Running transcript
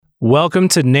Welcome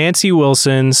to Nancy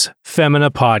Wilson's Femina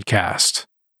Podcast.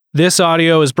 This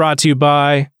audio is brought to you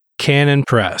by Canon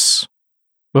Press.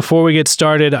 Before we get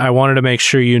started, I wanted to make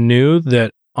sure you knew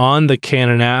that on the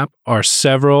Canon app are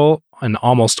several and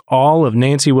almost all of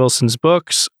Nancy Wilson's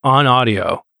books on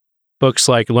audio. Books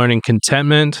like Learning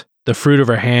Contentment, The Fruit of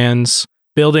Her Hands,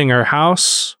 Building Her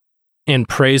House, and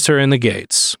Praise Her in the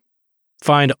Gates.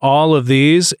 Find all of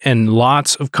these and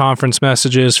lots of conference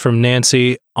messages from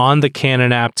Nancy on the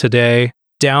Canon app today.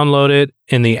 Download it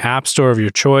in the app store of your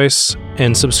choice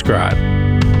and subscribe.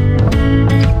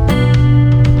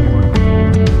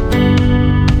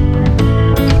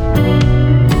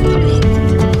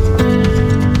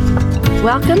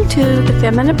 Welcome to the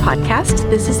Femina Podcast.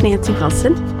 This is Nancy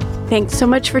Wilson. Thanks so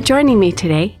much for joining me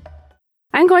today.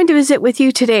 I'm going to visit with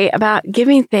you today about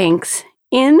giving thanks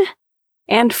in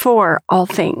and for all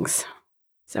things.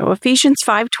 So Ephesians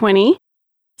 5:20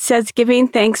 says, giving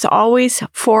thanks always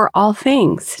for all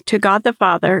things to God the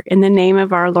Father in the name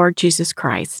of our Lord Jesus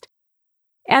Christ.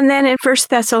 And then in 1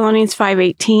 Thessalonians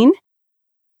 5:18,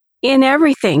 in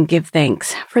everything give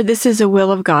thanks, for this is the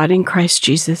will of God in Christ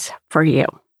Jesus for you.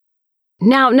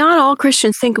 Now, not all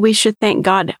Christians think we should thank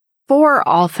God for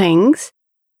all things,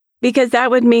 because that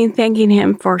would mean thanking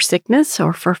Him for sickness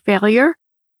or for failure,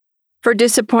 for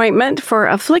disappointment, for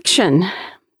affliction.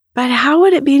 But how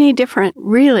would it be any different,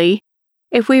 really,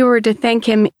 if we were to thank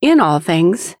Him in all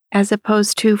things as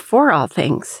opposed to for all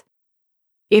things?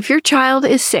 If your child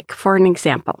is sick, for an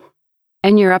example,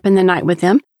 and you're up in the night with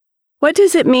them, what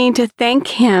does it mean to thank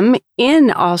Him in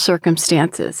all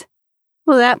circumstances?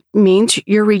 Well, that means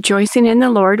you're rejoicing in the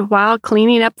Lord while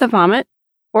cleaning up the vomit,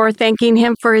 or thanking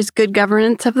Him for His good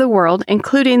governance of the world,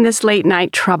 including this late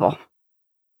night trouble.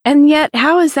 And yet,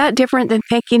 how is that different than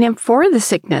thanking Him for the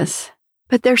sickness?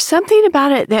 But there's something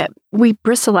about it that we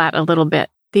bristle at a little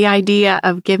bit, the idea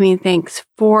of giving thanks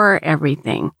for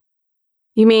everything.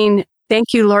 You mean, thank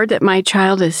you, Lord, that my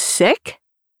child is sick?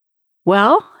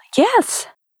 Well, yes.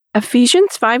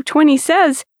 Ephesians 5:20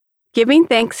 says, giving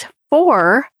thanks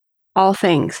for all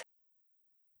things.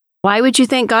 Why would you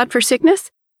thank God for sickness?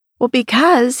 Well,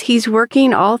 because He's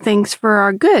working all things for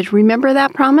our good. Remember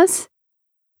that promise?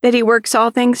 That He works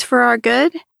all things for our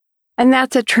good? And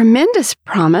that's a tremendous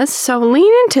promise, so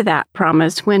lean into that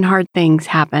promise when hard things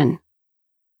happen.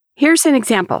 Here's an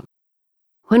example.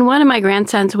 When one of my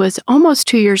grandsons was almost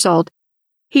 2 years old,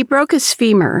 he broke his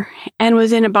femur and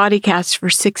was in a body cast for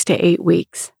 6 to 8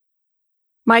 weeks.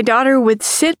 My daughter would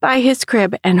sit by his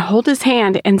crib and hold his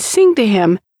hand and sing to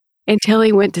him until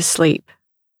he went to sleep.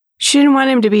 She didn't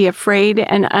want him to be afraid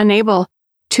and unable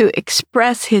to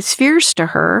express his fears to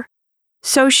her,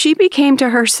 so she became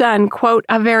to her son, quote,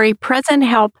 a very present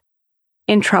help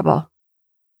in trouble,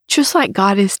 just like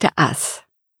God is to us.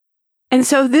 And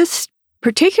so this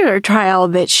particular trial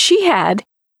that she had,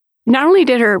 not only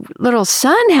did her little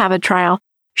son have a trial,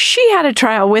 she had a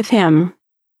trial with him.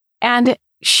 And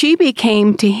she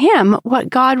became to him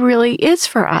what God really is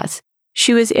for us.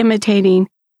 She was imitating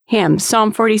Him.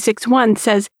 Psalm 46:1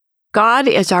 says, God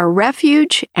is our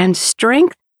refuge and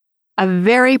strength, a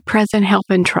very present help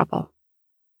in trouble.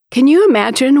 Can you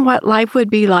imagine what life would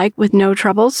be like with no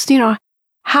troubles?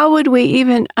 How would we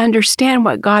even understand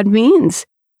what God means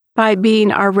by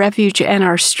being our refuge and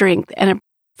our strength and a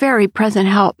very present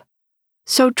help?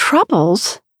 So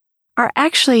troubles are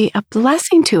actually a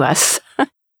blessing to us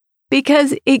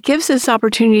because it gives us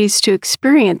opportunities to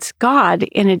experience God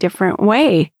in a different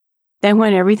way than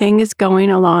when everything is going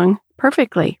along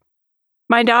perfectly.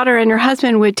 My daughter and her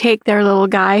husband would take their little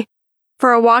guy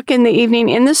for a walk in the evening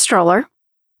in the stroller,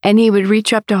 and he would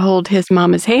reach up to hold his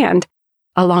mama's hand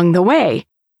along the way.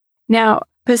 Now,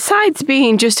 besides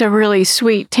being just a really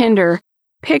sweet, tender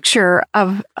picture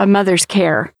of a mother's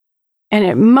care, and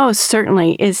it most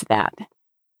certainly is that,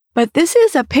 but this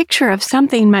is a picture of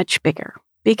something much bigger,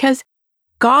 because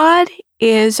God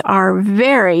is our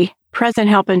very present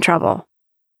help in trouble.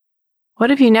 What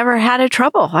if you never had a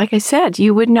trouble? Like I said,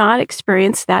 you would not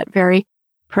experience that very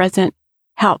present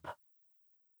help.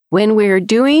 When we're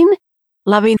doing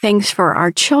loving things for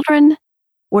our children,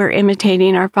 we're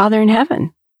imitating our Father in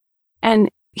heaven. And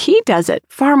He does it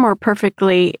far more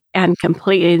perfectly and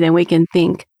completely than we can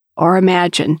think or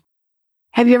imagine.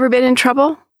 Have you ever been in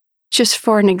trouble? Just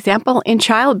for an example, in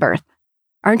childbirth.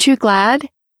 Aren't you glad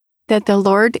that the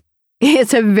Lord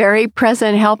is a very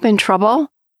present help in trouble?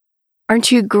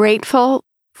 Aren't you grateful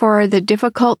for the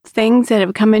difficult things that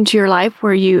have come into your life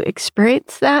where you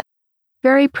experience that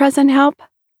very present help?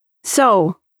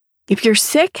 So, if you're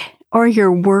sick or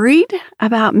you're worried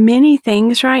about many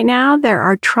things right now, there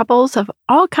are troubles of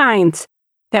all kinds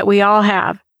that we all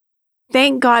have.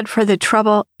 Thank God for the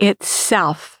trouble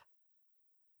itself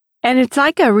And it's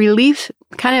like a relief,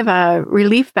 kind of a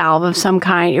relief valve of some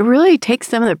kind. It really takes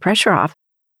some of the pressure off.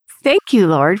 Thank you,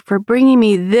 Lord, for bringing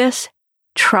me this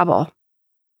trouble.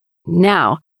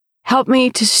 Now, help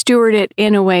me to steward it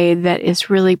in a way that is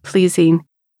really pleasing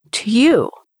to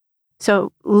you.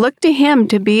 So look to Him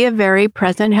to be a very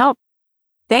present help.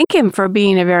 Thank Him for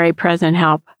being a very present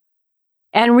help.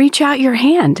 And reach out your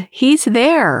hand. He's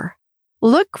there.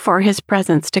 Look for His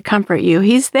presence to comfort you.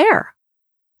 He's there.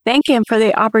 Thank Him for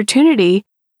the opportunity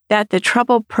that the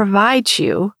trouble provides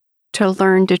you to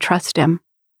learn to trust Him.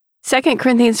 2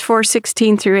 Corinthians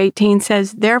 4:16 through 18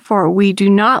 says, "Therefore we do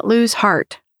not lose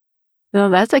heart." Well,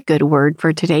 that's a good word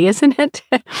for today, isn't it?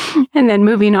 And then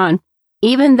moving on.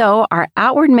 "Even though our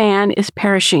outward man is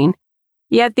perishing,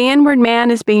 yet the inward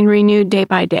man is being renewed day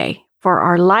by day. For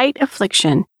our light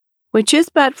affliction, which is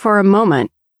but for a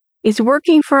moment, is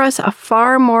working for us a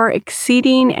far more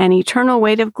exceeding and eternal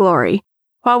weight of glory,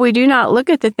 while we do not look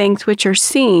at the things which are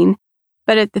seen,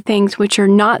 but at the things which are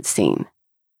not seen.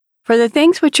 For the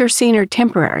things which are seen are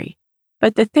temporary,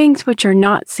 but the things which are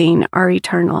not seen are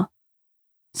eternal."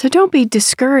 So don't be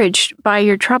discouraged by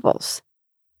your troubles.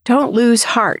 Don't lose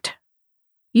heart.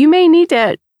 You may need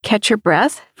to catch your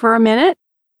breath for a minute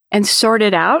and sort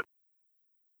it out.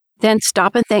 Then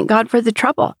stop and thank God for the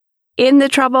trouble, in the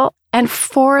trouble and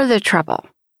for the trouble.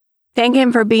 Thank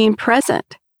Him for being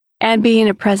present and being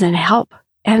a present help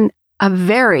and a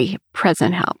very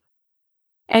present help.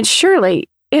 And surely,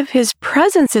 if His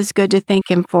presence is good to thank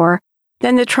Him for,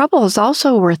 then the trouble is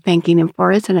also worth thanking Him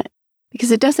for, isn't it?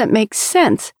 Because it doesn't make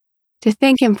sense to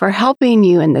thank Him for helping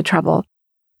you in the trouble,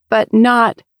 but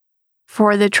not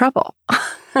for the trouble.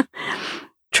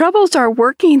 Troubles are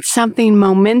working something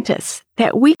momentous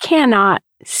that we cannot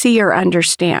see or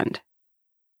understand.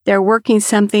 They're working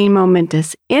something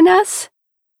momentous in us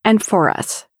and for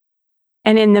us.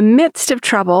 And in the midst of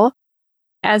trouble,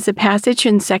 as the passage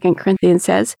in 2 Corinthians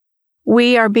says,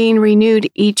 we are being renewed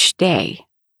each day.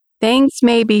 Things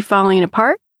may be falling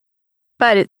apart,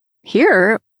 but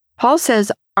here, Paul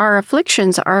says our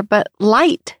afflictions are but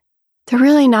light. They're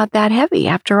really not that heavy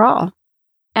after all.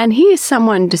 And he is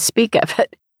someone to speak of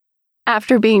it.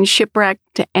 After being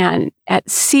shipwrecked and at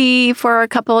sea for a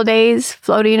couple of days,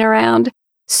 floating around,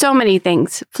 so many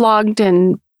things, flogged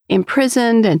and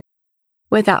imprisoned and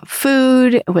without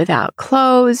food, without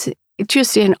clothes,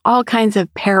 just in all kinds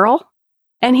of peril.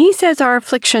 And he says our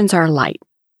afflictions are light,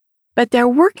 but they're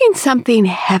working something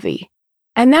heavy.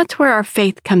 And that's where our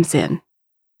faith comes in.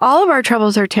 All of our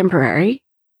troubles are temporary.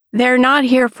 They're not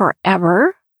here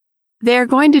forever. They're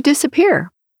going to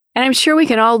disappear. And I'm sure we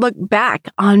can all look back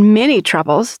on many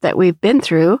troubles that we've been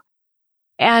through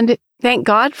and thank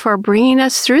God for bringing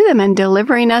us through them and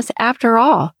delivering us after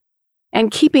all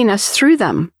and keeping us through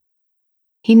them.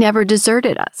 He never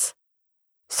deserted us.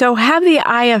 So have the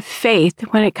eye of faith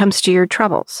when it comes to your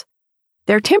troubles.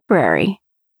 They're temporary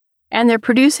and they're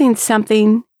producing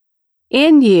something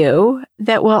in you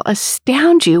that will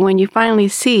astound you when you finally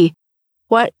see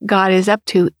what God is up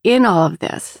to in all of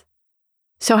this.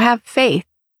 So have faith.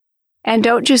 And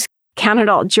don't just count it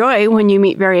all joy when you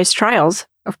meet various trials.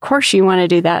 Of course, you want to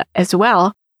do that as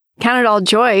well. Count it all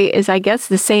joy is, I guess,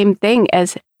 the same thing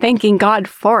as thanking God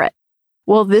for it.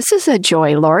 Well, this is a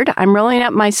joy, Lord. I'm rolling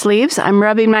up my sleeves. I'm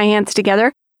rubbing my hands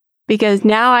together because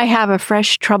now I have a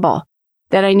fresh trouble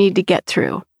that I need to get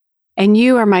through. And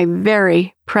you are my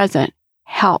very present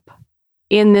help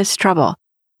in this trouble,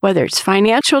 whether it's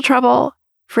financial trouble,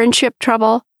 friendship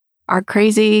trouble, our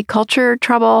crazy culture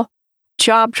trouble,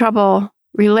 job trouble,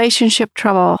 relationship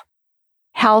trouble,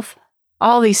 health,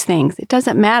 all these things. It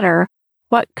doesn't matter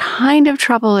what kind of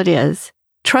trouble it is.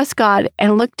 Trust God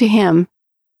and look to Him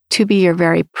to be your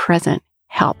very present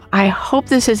help. I hope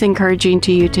this is encouraging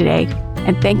to you today,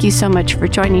 and thank you so much for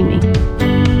joining me.